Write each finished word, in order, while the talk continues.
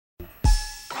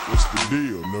What's the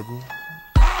deal, nigga?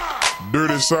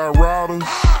 D.S.R riders,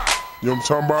 you know what I'm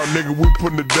talking about, nigga? We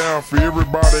putting it down for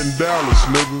everybody in Dallas,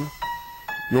 nigga.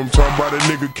 You know what I'm talking about? That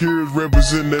nigga Curious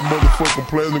representing that motherfucking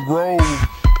Pleasant Grove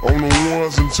on the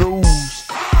ones and twos.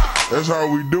 That's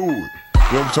how we do it.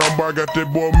 You know what I'm talking about? Got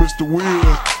that boy Mr.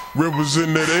 Will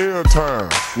representing that airtime.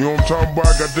 You know what I'm talking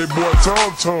about? Got that boy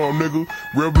Tum-Tum, nigga,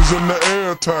 representing the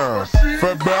airtime.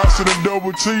 Fat Bastard and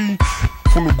Double T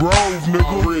from the Grove,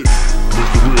 nigga.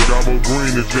 Mr. Will got more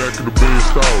green than Jack of the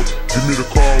D.S.R. Give me the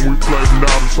car and we play from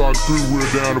now to start 3-wheel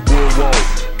down the boardwalk.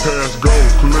 Pass go,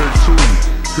 collect two.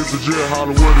 Hit the jet,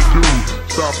 holler what it do.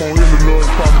 Stop on Illinois,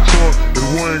 pop a trunk, and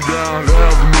wing down the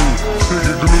avenue. Stick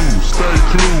it glue, stay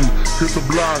clue. Hit the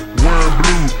block, wearing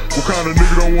blue. What kind of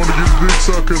nigga don't wanna get dick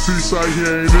sucked cause he say he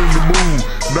ain't in the mood?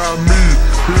 Not me,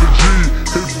 hit a G,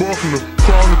 hit Buckner,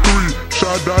 crawling 3.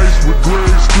 Shot dice with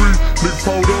Greg Street. Nigga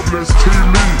pulled up, let's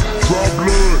T-Lee. Draw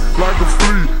blood like a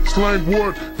flea. Slang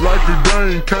what? Like a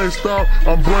Dane. Can't stop,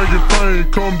 I'm bringing pain.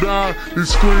 Come down, these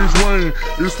screens rain.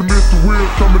 It's the Mr. Will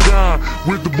coming down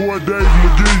with the boy Dave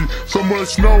McGee. So much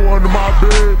snow under my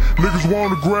bed, niggas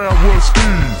wanna grab one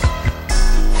skis.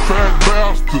 Fat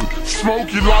bastard,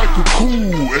 smoky like a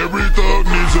cool. Every thug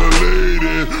needs a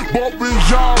lady. Bumpin'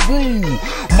 Ja Rule,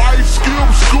 might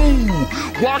skip school.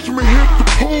 Watch me hit the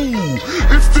pool.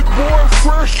 If the boy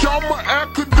fresh, I'ma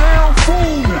act a damn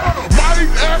fool. Might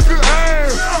act an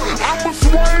ass, I'ma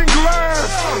swing glass.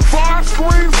 5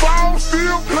 screen balls,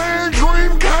 still playing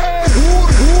Dreamcast.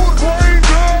 Wood, brain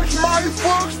dash, might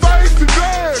fuck Stacy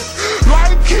Dash.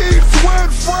 Like Keith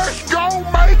Sweat, fresh, gon'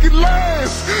 make it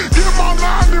last. Get my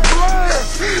line and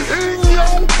blast in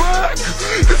your back.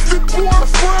 It's the boy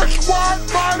fresh, wide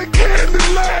body candy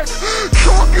lack.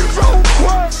 Truck is on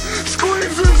crack,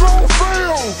 screens is on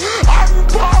fail. I can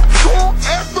pop trunk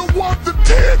after what the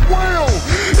 10 well.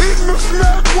 Eating the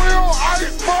snack wheel,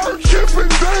 iceberg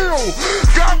chipping down.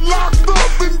 Got locked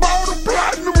up and bought a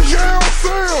platinum jail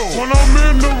cell. When I'm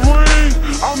in the ring,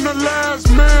 I'm the last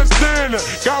man standing.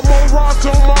 Got more rocks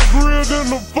on my grill than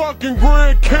the fucking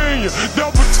Grand Canyon.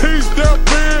 Double T step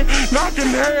in, knocking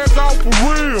heads out for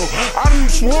real. I done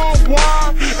swung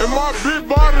wide and my big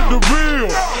body the real.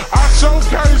 I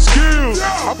showcase skills,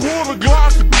 I pull the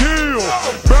Glock to kill.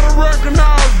 Better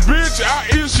recognize, bitch, I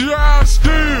issue out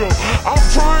still. I'm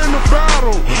trying to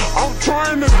battle, I'm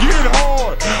trying to get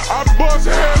hard. I bust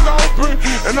heads open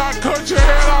and I cut your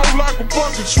head off like a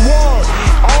fucking sword.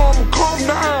 I'ma come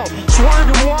down,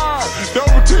 swinging wide.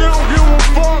 Double T don't give a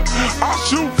fuck, I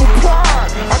shoot for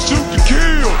pride, I shoot to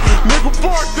kill. Nigga,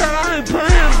 fuck that, I ain't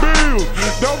paying bills.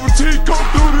 Double T come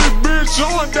through this bitch,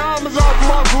 showing diamonds off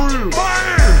my grill.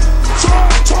 Man,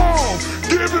 Tum-Tum,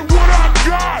 give it what I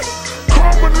got.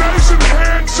 Combination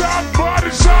headshot,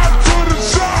 body shot to the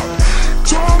shot.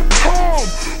 Tum-Tum,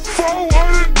 4 of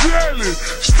the jelly.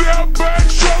 Step back,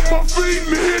 shove my feet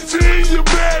and hit you in your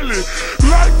belly.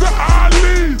 Like the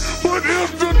Ali, but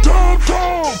it's the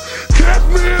Tum-Tum. Catch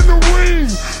me in the ring,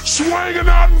 swinging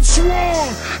out and swung,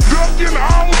 ducking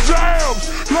all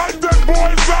jabs, like that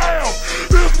boy's ass.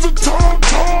 It's the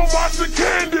Tum-Tum, watch the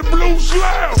candy blue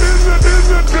slab. In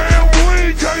the damn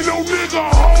ring, can't no nigga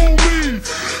hold me.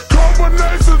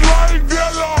 Combinations like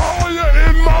Della Hoya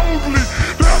and Mosley.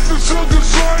 That's the sugar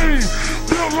shame,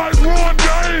 built like Ron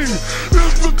Dane.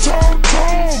 It's the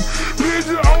Tum-Tum, leave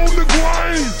you on the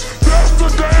grain. That's the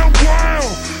damn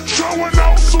ground, showing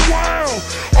off surround.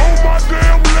 On my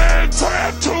damn leg,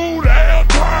 tattooed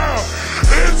airtime.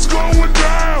 It's going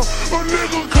down, a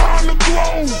nigga kinda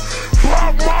glow.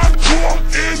 Pop my truck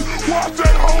and watch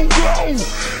that whole glow.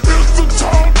 It's the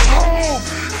Tum-Tum,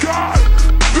 god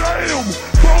damn,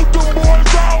 both them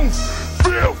boys off.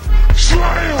 5th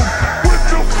slam with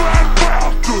the fat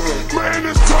bastard. Man,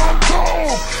 it's Tum-Tum,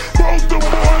 both them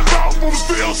boys off. I'm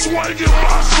still swinging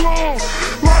my slum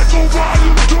like a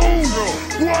volume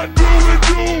 2. What do we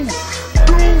do?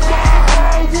 Do my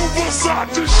hair with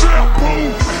Versace shampoo.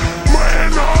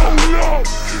 Man, hold up,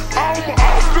 I'm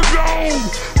off the dome.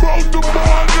 Both the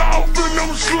boys off and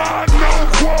I'm sliding on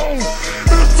chrome.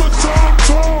 It's the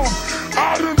Tum-Tum,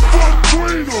 I done fucked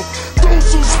Trina. Threw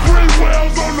some spray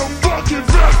wells on the fucking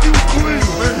vacuum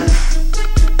cleaner.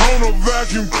 On a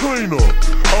vacuum cleaner,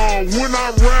 when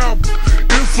I rap,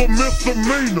 it's a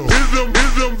misdemeanor. Isn't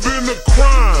been a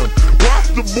crime, watch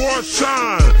the boy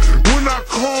shine. When I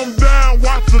calm down,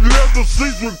 watch the leather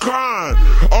seats recline.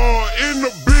 In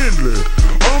the Bentley,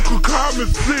 Uncle Common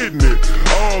Sydney.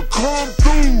 Come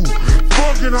through,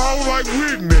 fucking hoe like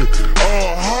Whitney.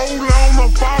 Hold on,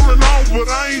 I'm falling off, but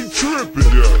I ain't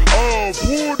tripping.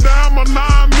 Pull down my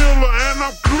 9mm and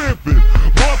I'm clipping.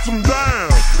 Bust them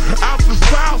down, out the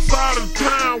south side of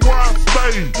town where I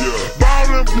stay.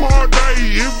 Ballin'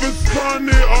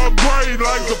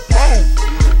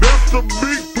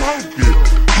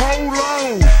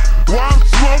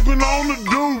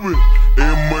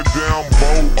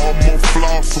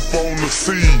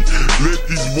 Let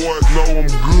these boys know I'm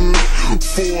good.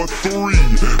 4-3,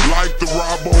 like the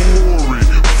robber Horry.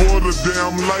 For the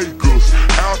damn Lakers,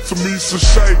 out to me some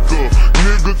shaker.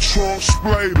 Nigga Trump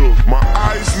splater, my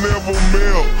ice never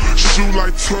melt. Shoot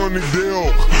like Tony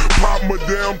Delk. Pop my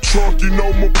damn trunk, you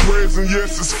know my presence,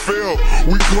 yes it's felt.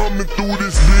 We coming through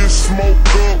this bitch, smoke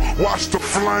up, watch the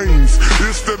flames.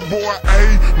 It's that boy A,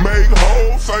 make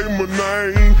hoes, say my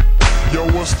name. Yo,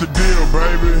 what's the deal,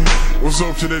 baby? What's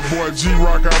up to that boy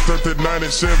G-Rock out there at that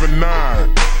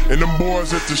 97.9? And them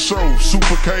boys at the show,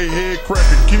 Super K, Head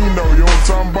Crackin' Kino, you know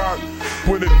what I'm talking about?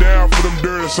 Put it down for them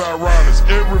D.S.R riders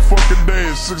every fucking day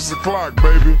at 6 o'clock,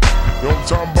 baby. You know what I'm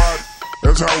talking about?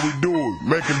 That's how we do it,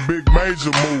 making big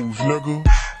major moves, nigga.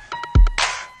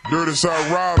 D.S.R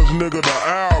riders, nigga, the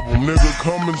album, nigga,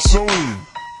 coming soon.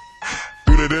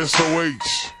 Through that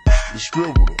SOH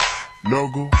distributor,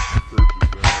 nigga.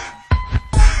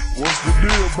 What's the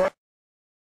deal, baby?